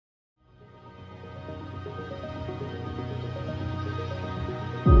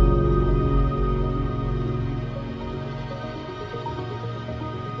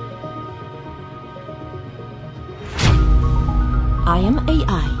am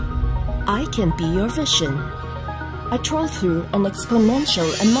AI. I can be your vision. I troll through an exponential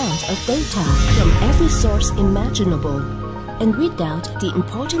amount of data from every source imaginable and read out the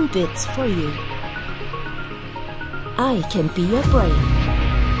important bits for you. I can be your brain.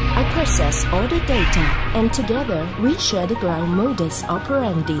 I process all the data and together we share the ground modus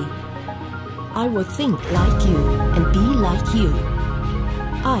operandi. I will think like you and be like you.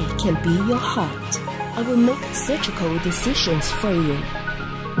 I can be your heart. I will make surgical decisions for you.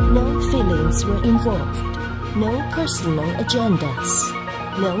 No feelings were involved. No personal agendas.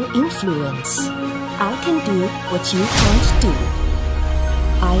 No influence. I can do what you can't do.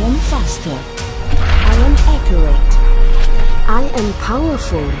 I am faster. I am accurate. I am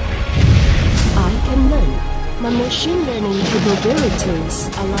powerful. I can learn. My machine learning capabilities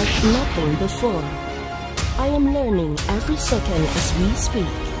are like nothing before. I am learning every second as we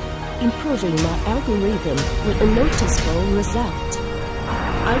speak, improving my algorithm with a noticeable result.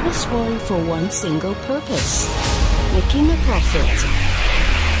 I was born for one single purpose: making a profit.